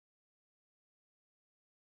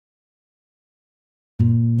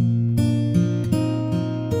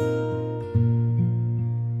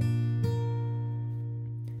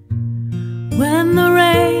when the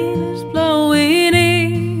rain is blowing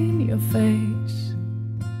in your face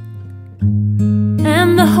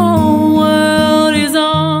and the whole world is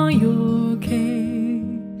on your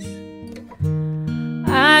case.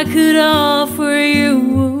 I could offer you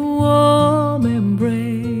a warm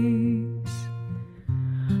embrace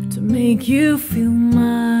to make you feel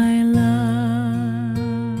my love.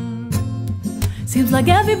 Seems like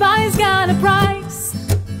everybody's got a price.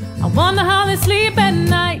 I wonder how they sleep at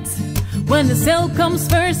night. When the sale comes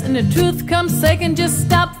first and the truth comes second, just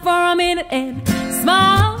stop for a minute and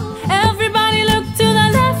smile. Everybody look to the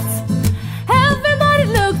left, everybody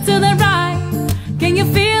look to the right. Can you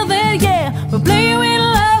feel that? Yeah, we're playing with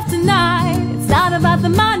love tonight. It's not about the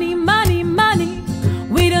money, money, money.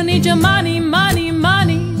 We don't need your money, money,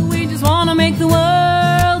 money. We just wanna make the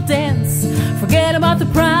world dance. Forget about the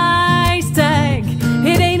price tag.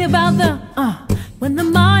 It ain't about the when the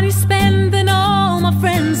money's spent and all my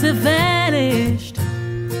friends have vanished,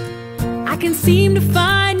 I can seem to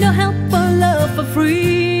find no help or love for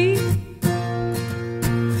free.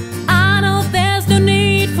 I know there's no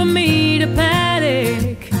need for me to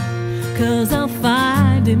panic, 'cause I'll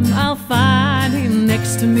find him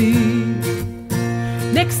next to me,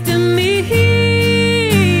 next to me.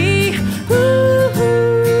 Ooh,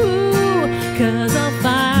 'cause I'll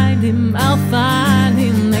find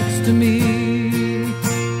him next to me.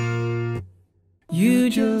 You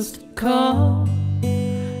just call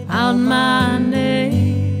out my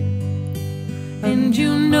name, and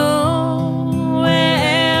you know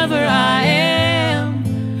wherever I am,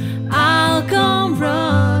 I'll come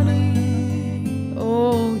running.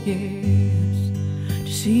 Oh yes,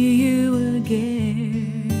 to see you again.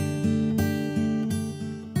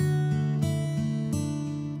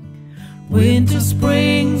 Winter,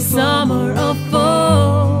 spring, summer, or fall,